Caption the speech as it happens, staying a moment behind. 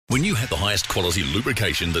When you have the highest quality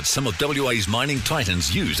lubrication that some of WA's mining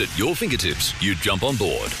titans use at your fingertips, you jump on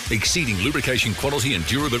board. Exceeding lubrication quality and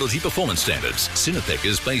durability performance standards, Sinopec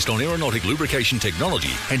is based on aeronautic lubrication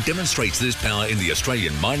technology and demonstrates this power in the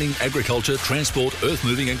Australian mining, agriculture, transport,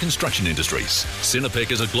 earth-moving and construction industries.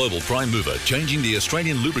 Sinopec is a global prime mover, changing the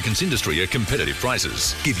Australian lubricants industry at competitive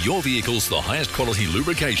prices. Give your vehicles the highest quality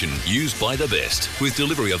lubrication used by the best. With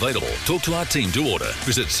delivery available, talk to our team to order.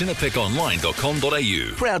 Visit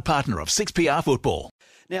sinopeconline.com.au. Proud partner of 6PR Football.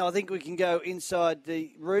 Now, I think we can go inside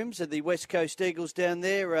the rooms of the West Coast Eagles down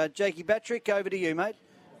there. Jakey Batrick, over to you, mate.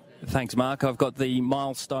 Thanks, Mark. I've got the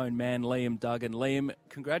milestone man, Liam Duggan. Liam,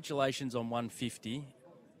 congratulations on 150.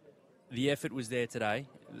 The effort was there today.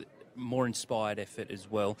 More inspired effort as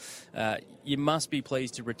well. You must be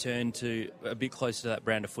pleased to return to a bit closer to that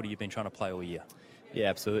brand of footy you've been trying to play all year. Yeah,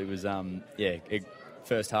 absolutely. It was,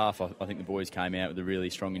 first half, I think the boys came out with a really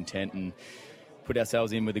strong intent and put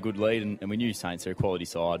ourselves in with a good lead, and we knew Saints are a quality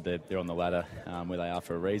side. They're on the ladder where they are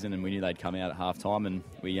for a reason, and we knew they'd come out at half-time, and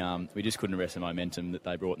we just couldn't arrest the momentum that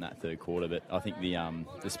they brought in that third quarter. But I think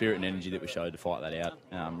the spirit and energy that we showed to fight that out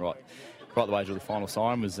right the way to the final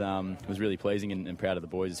sign was really pleasing, and proud of the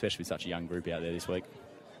boys, especially with such a young group out there this week.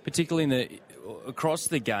 Particularly across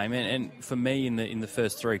the game, and for me in the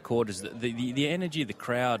first three quarters, the energy of the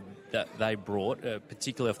crowd that they brought,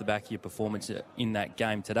 particularly off the back of your performance in that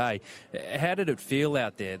game today. How did it feel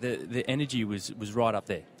out there? The energy was right up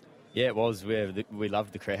there. Yeah, it was. We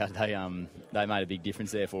loved the crowd. They made a big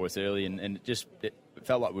difference there for us early, and it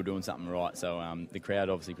felt like we were doing something right. So the crowd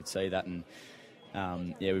obviously could see that, and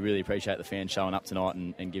we really appreciate the fans showing up tonight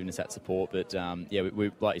and giving us that support. But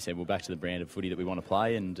we like you said, we're back to the brand of footy that we want to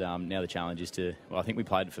play, and now the challenge is I think we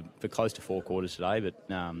played for close to 4 quarters today, but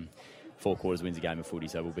 4 quarters wins a game of footy,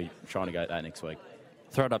 so we'll be trying to go at that next week.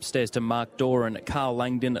 Throw it upstairs to Mark Doran, Carl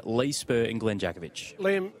Langdon, Lee Spur and Glenn Jakovich.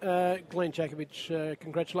 Liam, Glenn Jakovich,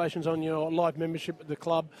 congratulations on your live membership at the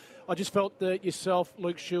club. I just felt that yourself,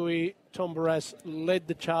 Luke Shuey, Tom Barras led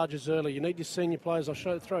the charges early. You need your senior players. I'll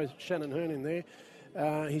throw Shannon Hearn in there.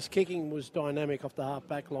 His kicking was dynamic off the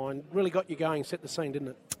half-back line. Really got you going, set the scene, didn't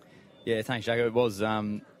it? Yeah, thanks, Jaco. It was,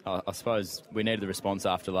 I suppose, we needed the response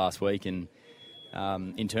after last week, and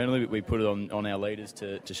internally we put it on our leaders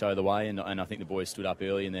to show the way, and I think the boys stood up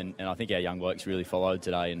early, and I think our young blokes really followed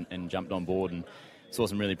today and jumped on board, and saw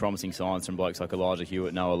some really promising signs from blokes like Elijah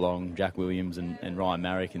Hewitt, Noah Long, Jack Williams and Ryan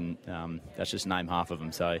Marrick, and that's just name half of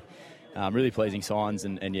them. So really pleasing signs,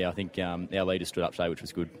 and I think our leaders stood up today, which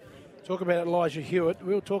was good. Talk about Elijah Hewitt.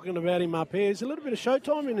 We were talking about him up here. There's a little bit of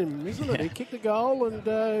showtime in him, isn't it? He kicked a goal and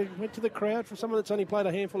went to the crowd for someone that's only played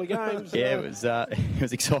a handful of games. Yeah, it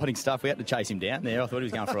was exciting stuff. We had to chase him down there. I thought he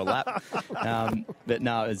was going for a lap. But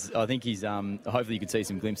no, I think he's hopefully you could see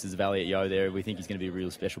some glimpses of Elliot Yeo there. We think he's going to be a real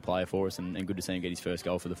special player for us, and good to see him get his first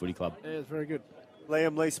goal for the footy club. Yeah, it's very good.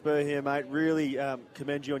 Liam, Lee Spur here, mate. Really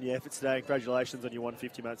commend you on your efforts today. Congratulations on your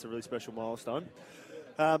 150, mate. It's a really special milestone.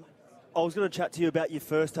 I was going to chat to you about your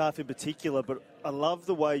first half in particular, but I love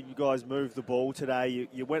the way you guys moved the ball today.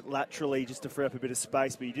 You went laterally just to free up a bit of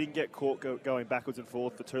space, but you didn't get caught going backwards and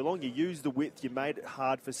forth for too long. You used the width. You made it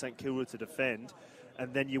hard for St Kilda to defend,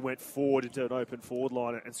 and then you went forward into an open forward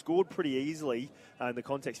line and scored pretty easily. In the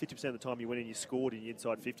context, 50% of the time you went in, you scored in the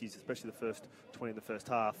inside 50s, especially the first 20 in the first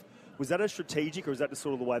half. Was that a strategic, or was that just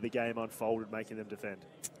sort of the way the game unfolded, making them defend?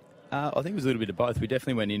 I think it was a little bit of both. We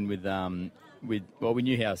definitely went in with we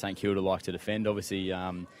knew how St Kilda liked to defend. Obviously,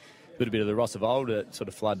 a little bit of the Ross of old, sort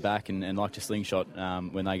of flood back and like to slingshot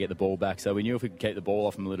when they get the ball back. So we knew if we could keep the ball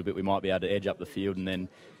off them a little bit, we might be able to edge up the field and then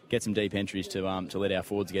get some deep entries to let our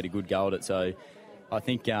forwards get a good go at it. So I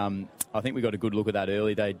think we got a good look at that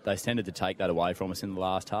early. They tended to take that away from us in the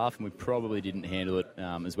last half, and we probably didn't handle it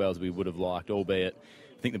as well as we would have liked, albeit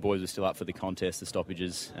I think the boys were still up for the contest, the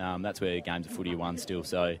stoppages. That's where games of footy are won still.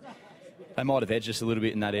 So they might have edged us a little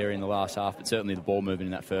bit in that area in the last half, but certainly the ball movement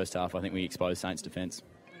in that first half, I think we exposed Saints' defence.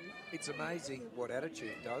 It's amazing what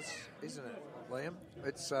attitude does, isn't it, Liam?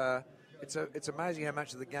 It's amazing how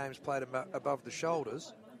much of the game's played above the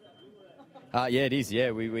shoulders. Yeah, it is.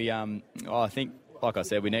 Yeah, I think, like I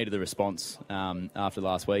said, we needed the response after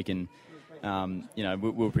last week, and we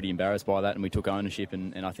were pretty embarrassed by that, and we took ownership.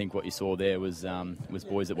 And I think what you saw there was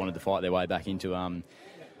boys that wanted to fight their way back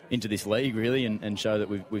into this league, really, and show that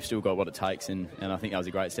we've still got what it takes. And I think that was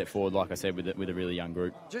a great step forward, like I said, with a really young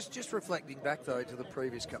group. Just reflecting back, though, to the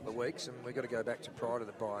previous couple of weeks, and we've got to go back to prior to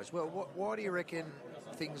the bye as well. Why do you reckon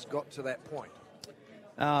things got to that point?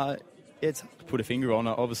 It's hard to put a finger on.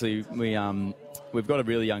 Obviously, we've got a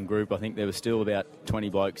really young group. I think there was still about 20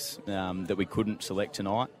 blokes that we couldn't select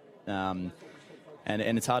tonight.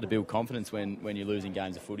 And it's hard to build confidence when you're losing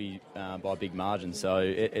games of footy by big margins. So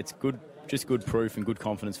it's good, just good proof and good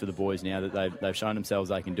confidence for the boys now that they've shown themselves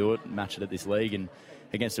they can do it, match it at this league, and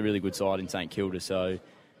against a really good side in St Kilda. So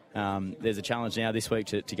there's a challenge now this week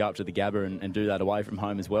to go up to the Gabba and do that away from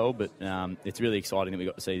home as well. But it's really exciting that we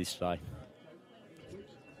got to see this today.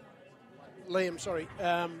 Liam, sorry.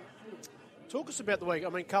 Talk us about the week. I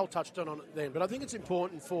mean, Carl touched on it then, but I think it's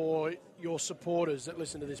important for your supporters that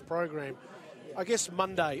listen to this program, I guess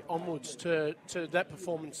Monday onwards to that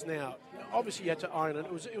performance now. Obviously, you had to own it.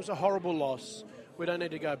 It was a horrible loss. We don't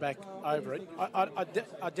need to go back over it.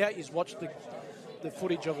 I doubt you've watched the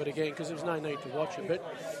footage of it again because there's no need to watch it. But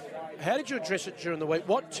how did you address it during the week?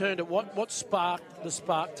 What turned it? What sparked the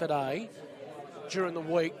spark today during the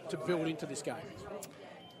week to build into this game?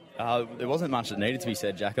 There wasn't much that needed to be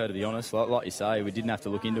said, Jacko, to be honest. Like you say, we didn't have to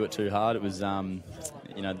look into it too hard. It was,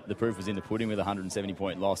 the proof was in the pudding with a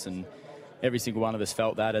 170-point loss, and every single one of us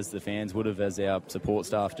felt that, as the fans would have, as our support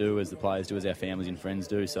staff do, as the players do, as our families and friends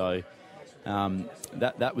do. So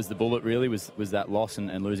that was the bullet, really, was that loss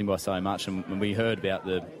and losing by so much. And when we heard about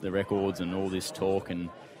the records and all this talk, and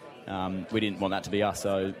we didn't want that to be us.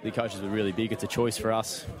 So the coaches were really big. It's a choice for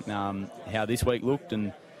us how this week looked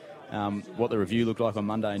and what the review looked like on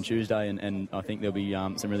Monday and Tuesday, and I think there'll be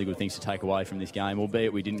some really good things to take away from this game,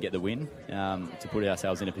 albeit we didn't get the win. To put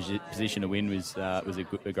ourselves in a position to win was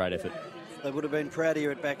a great effort. They would have been proud of you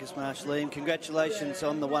at Bacchus Marsh, Liam. Congratulations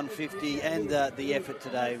on the 150 and the effort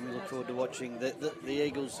today. We look forward to watching the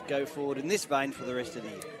Eagles go forward in this vein for the rest of the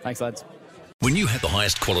year. Thanks, lads. When you have the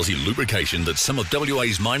highest quality lubrication that some of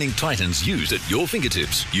WA's mining titans use at your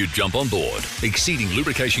fingertips, you jump on board. Exceeding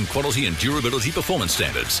lubrication quality and durability performance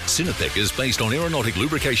standards, Sinopec is based on aeronautic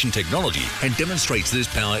lubrication technology and demonstrates this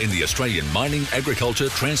power in the Australian mining, agriculture,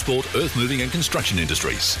 transport, earth-moving and construction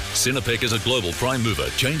industries. Sinopec is a global prime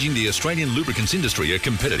mover, changing the Australian lubricants industry at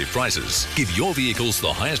competitive prices. Give your vehicles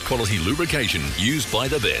the highest quality lubrication used by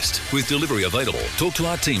the best. With delivery available, talk to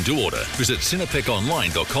our team to order. Visit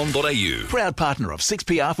sinopeconline.com.au. Proud partner of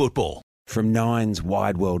 6PR Football. From Nine's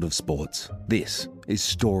wide world of sports, this is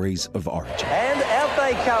Stories of Origin. And out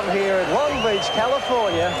they come here at Long Beach,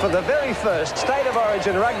 California, for the very first State of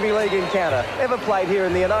Origin rugby league encounter ever played here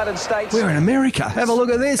in the United States. We're in America. Have a look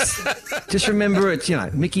at this. Just remember it's,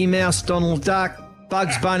 Mickey Mouse, Donald Duck,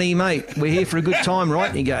 Bugs Bunny, mate. We're here for a good time, right?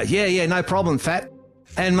 And he goes, yeah, no problem, fat.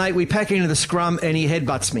 And, mate, we pack into the scrum and he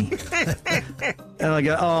headbutts me. And I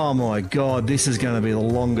go, oh, my God, this is going to be the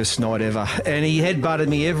longest night ever. And he headbutted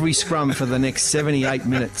me every scrum for the next 78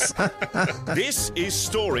 minutes. This is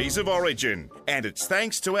Stories of Origin, and it's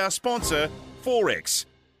thanks to our sponsor, Forex.